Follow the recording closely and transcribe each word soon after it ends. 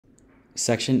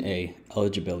Section A,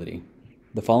 Eligibility.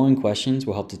 The following questions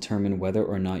will help determine whether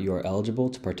or not you are eligible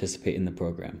to participate in the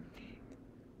program.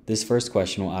 This first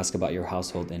question will ask about your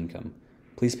household income.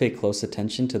 Please pay close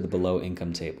attention to the below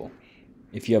income table.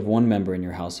 If you have one member in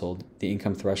your household, the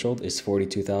income threshold is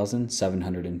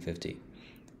 $42,750.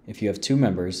 If you have two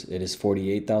members, it is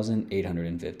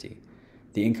 $48,850.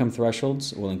 The income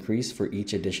thresholds will increase for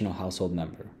each additional household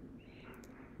member.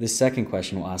 This second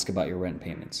question will ask about your rent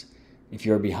payments. If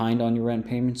you are behind on your rent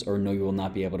payments or know you will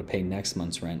not be able to pay next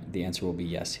month's rent, the answer will be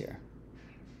yes here.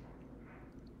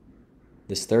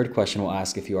 This third question will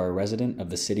ask if you are a resident of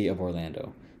the City of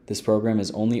Orlando. This program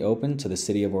is only open to the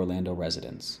City of Orlando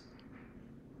residents.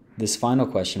 This final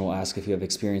question will ask if you have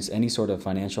experienced any sort of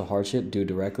financial hardship due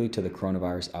directly to the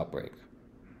coronavirus outbreak.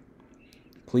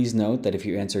 Please note that if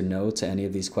you answer no to any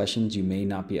of these questions, you may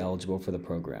not be eligible for the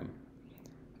program.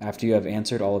 After you have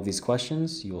answered all of these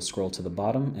questions, you will scroll to the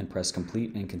bottom and press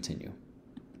complete and continue.